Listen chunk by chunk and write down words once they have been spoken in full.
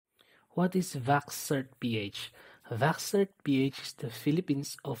What is VaxCertPH? VaxCertPH is the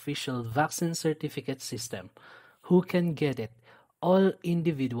Philippines' official vaccine certificate system. Who can get it? All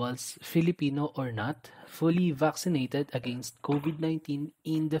individuals, Filipino or not, fully vaccinated against COVID-19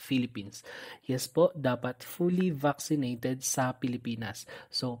 in the Philippines. Yes po, dapat fully vaccinated sa Pilipinas.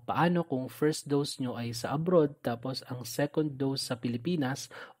 So, paano kung first dose nyo ay sa abroad, tapos ang second dose sa Pilipinas,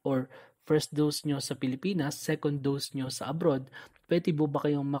 or first dose nyo sa Pilipinas, second dose nyo sa abroad, pwede po ba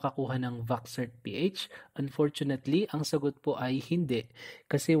kayong makakuha ng Vax Cert PH? Unfortunately, ang sagot po ay hindi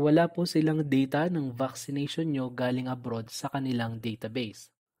kasi wala po silang data ng vaccination nyo galing abroad sa kanilang database.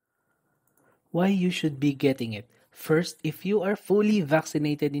 Why you should be getting it? First, if you are fully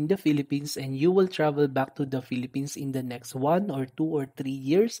vaccinated in the Philippines and you will travel back to the Philippines in the next 1 or 2 or 3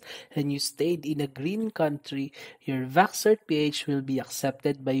 years and you stayed in a green country, your Vax Cert PH will be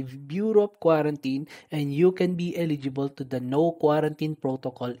accepted by Bureau of Quarantine and you can be eligible to the no quarantine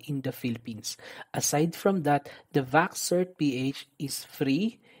protocol in the Philippines. Aside from that, the Vax Cert PH is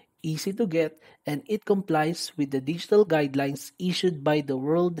free, easy to get, and it complies with the digital guidelines issued by the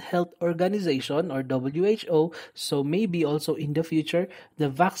World Health Organization or WHO, so maybe also in the future, the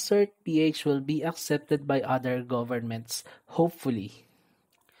VaxCert PH will be accepted by other governments, hopefully.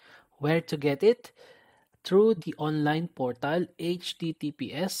 Where to get it? Through the online portal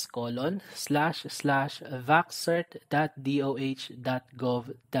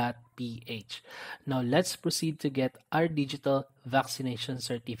https://vaxcert.doh.gov.ph. Now let's proceed to get our digital vaccination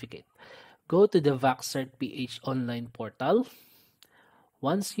certificate. Go to the VaxCert PH online portal.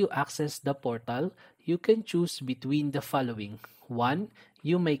 Once you access the portal, you can choose between the following. 1.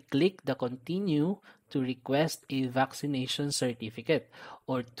 You may click the Continue to request a vaccination certificate.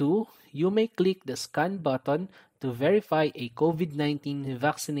 Or 2. You may click the Scan button to verify a COVID-19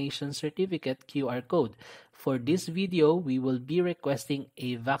 vaccination certificate QR code. For this video, we will be requesting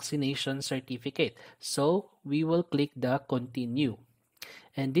a vaccination certificate. So, we will click the Continue.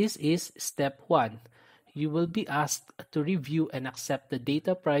 And this is step 1. You will be asked to review and accept the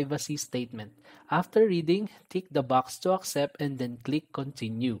data privacy statement. After reading, tick the box to accept and then click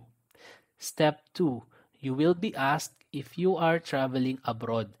Continue. Step 2. You will be asked if you are traveling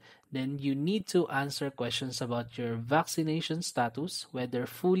abroad. Then you need to answer questions about your vaccination status, whether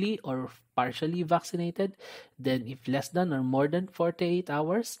fully or partially vaccinated. Then if less than or more than 48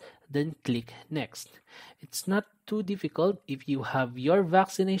 hours, then click Next. It's not too difficult. If you have your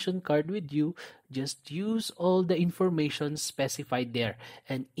vaccination card with you, just use all the information specified there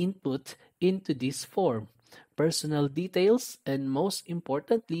and input into this form. Personal details, and most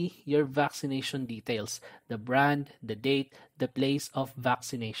importantly, your vaccination details, the brand, the date, the place of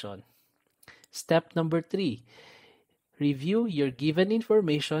vaccination. Step number 3. Review your given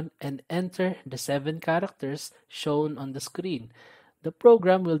information and enter the 7 characters shown on the screen. The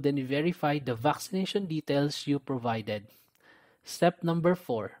program will then verify the vaccination details you provided. Step number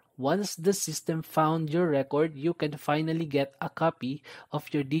 4. Once the system found your record, you can finally get a copy of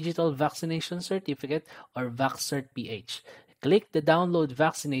your digital vaccination certificate or Vax Cert PH. Click the Download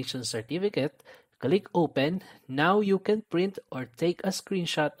Vaccination Certificate, click Open. Now you can print or take a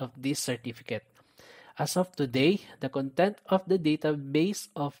screenshot of this certificate. As of today, the content of the database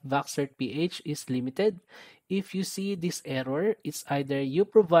of Vax Cert PH is limited. If you see this error, it's either you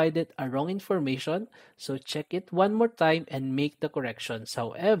provided a wrong information, so check it one more time and make the corrections.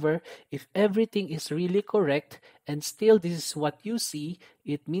 However, if everything is really correct and still this is what you see,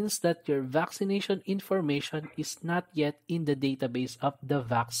 it means that your vaccination information is not yet in the database of the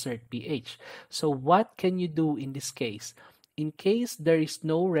Vax Cert PH. So what can you do in this case? In case there is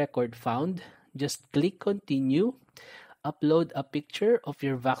no record found, just click Continue, upload a picture of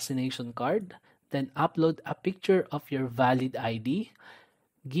your vaccination card, then upload a picture of your valid ID,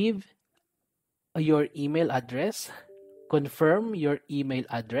 give your email address, confirm your email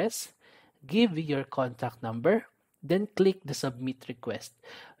address, give your contact number, then click the Submit Request.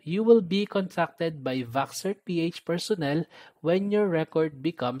 You will be contacted by VaxCert PH personnel when your record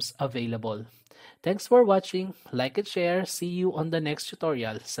becomes available. Thanks for watching. Like and share. See you on the next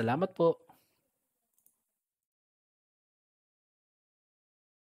tutorial. Salamat po.